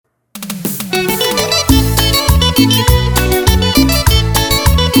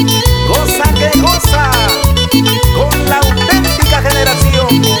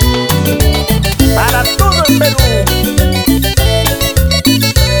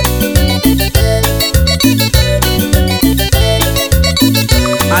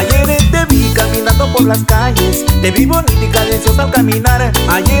por las calles, te vi bonita y cadenciosa al caminar.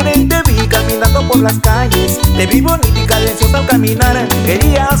 Ayer te vi caminando por las calles, te vi bonita y cadenciosa al caminar.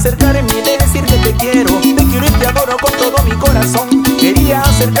 Quería acercarme y decir que te quiero y te adoro con todo mi corazón. Quería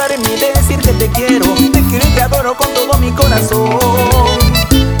acercarme y decir que te quiero y te adoro con todo mi corazón.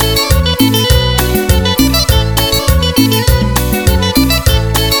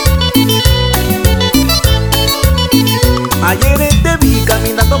 Ayer te vi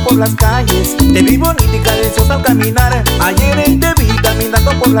caminando por las calles, te vi bonita y cadenciosa al caminar. Ayer te vi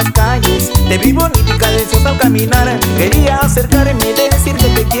caminando por las calles, te vi bonita y cadenciosa al caminar. Quería acercarme y decir que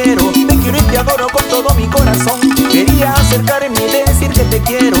te quiero y te adoro con todo mi corazón. Quería acercarme y decir que te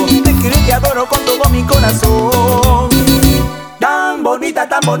quiero y te adoro con todo mi corazón. Tan bonita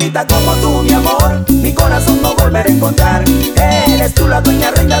como tú, mi amor, mi corazón no volveré a encontrar. Eres tú la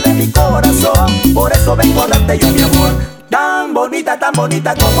dueña reina de mi corazón, por eso vengo a darte yo mi amor. Tan bonita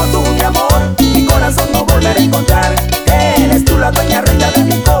como tú, mi amor, mi corazón no volveré a encontrar. Eres tú la dueña reina de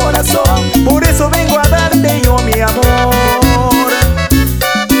mi corazón, por eso vengo a darte yo mi amor.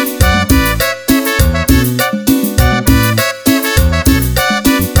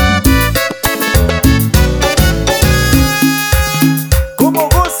 ¿Cómo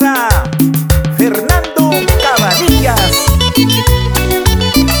goza Fernando Cabanillas?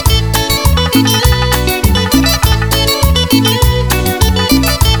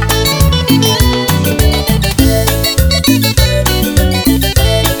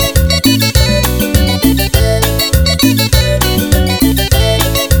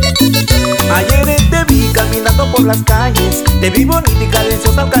 Ayer te vi caminando por las calles, te vi bonita y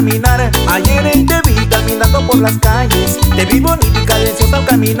cadenciosa al caminar. Ayer te vi caminando por las calles, te vi bonita y cadenciosa al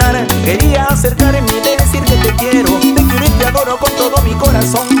caminar. Quería acercarme y decir que te quiero y te adoro con todo mi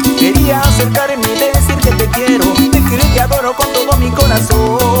corazón. Quería acercarme y decir que te quiero y te adoro con todo mi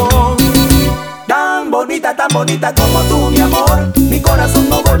corazón. Tan bonita como tú, mi amor, mi corazón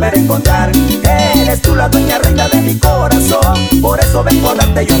no volveré a encontrar. Eres tú la dueña reina de mi corazón, por eso vengo a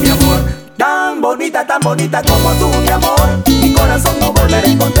darte yo mi amor. Tan bonita como tú, mi amor, mi corazón no volveré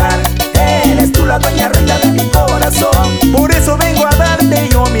a encontrar. Eres tú la dueña reina de mi corazón, por eso vengo a darte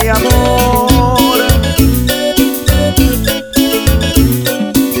yo mi amor.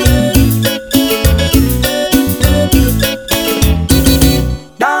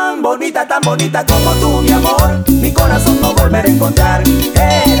 Tan bonita como tú, mi amor, mi corazón no volveré a encontrar.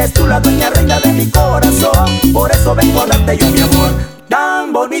 Eres tú la dueña reina de mi corazón, por eso vengo a darte yo mi amor.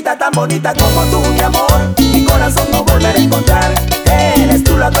 Tan bonita como tú, mi amor, mi corazón no volveré a encontrar. Eres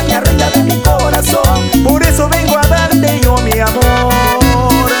tú la dueña reina de mi corazón, por eso vengo a